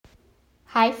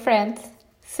Hi, friends.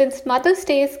 Since Mother's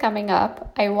Day is coming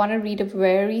up, I want to read a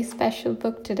very special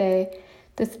book today.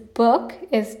 This book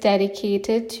is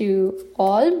dedicated to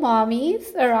all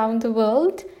mommies around the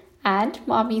world and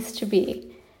mommies to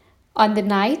be. On the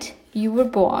Night You Were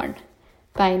Born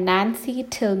by Nancy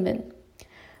Tillman.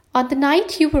 On the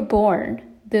night you were born,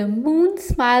 the moon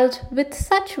smiled with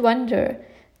such wonder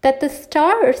that the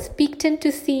stars peeked in to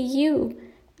see you,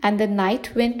 and the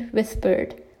night wind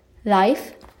whispered,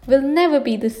 "Life will never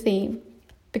be the same,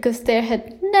 because there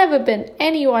had never been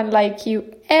anyone like you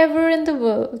ever in the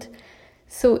world.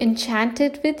 So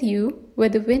enchanted with you were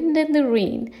the wind and the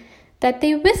rain, that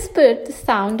they whispered the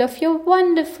sound of your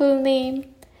wonderful name.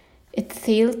 It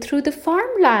sailed through the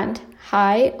farmland,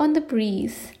 high on the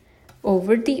breeze,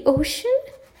 over the ocean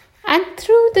and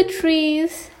through the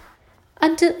trees,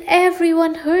 until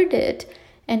everyone heard it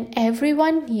and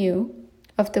everyone knew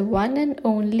of the one and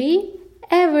only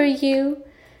ever you.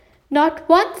 Not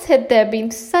once had there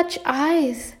been such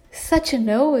eyes, such a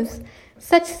nose,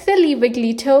 such silly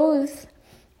wiggly toes.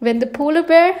 When the polar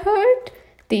bear heard,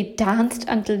 they danced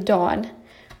until dawn.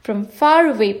 From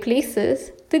faraway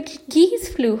places, the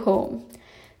geese flew home.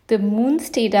 The moon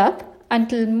stayed up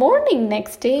until morning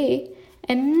next day,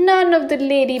 and none of the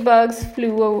ladybugs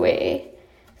flew away.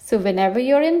 So whenever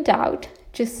you're in doubt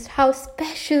just how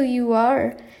special you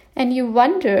are, and you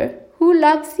wonder who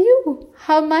loves you,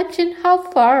 how much and how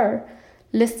far,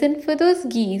 listen for those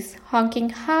geese honking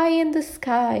high in the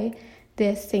sky.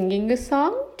 They're singing a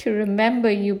song to remember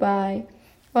you by.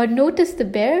 Or notice the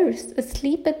bears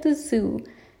asleep at the zoo.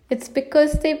 It's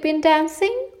because they've been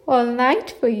dancing all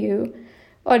night for you.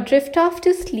 Or drift off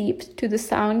to sleep to the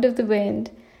sound of the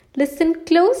wind. Listen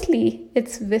closely,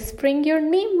 it's whispering your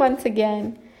name once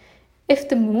again. If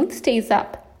the moon stays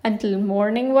up until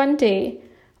morning one day,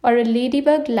 or a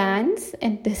ladybug lands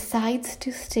and decides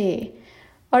to stay,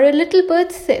 or a little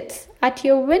bird sits at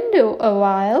your window a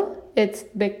while, it's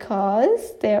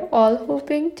because they're all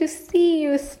hoping to see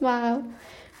you smile.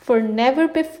 For never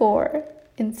before,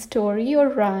 in story or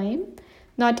rhyme,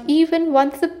 not even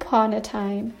once upon a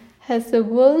time, has the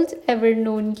world ever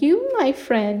known you, my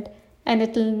friend, and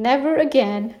it'll never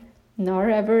again, nor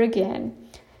ever again.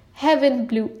 Heaven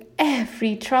blew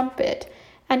every trumpet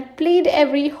and played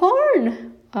every horn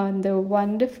on the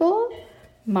wonderful,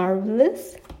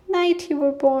 marvelous night you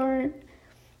were born.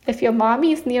 If your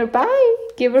mommy is nearby,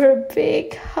 give her a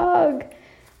big hug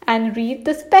and read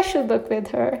the special book with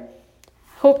her.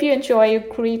 Hope you enjoy a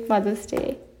great Mother's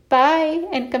Day. Bye,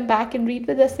 and come back and read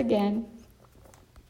with us again.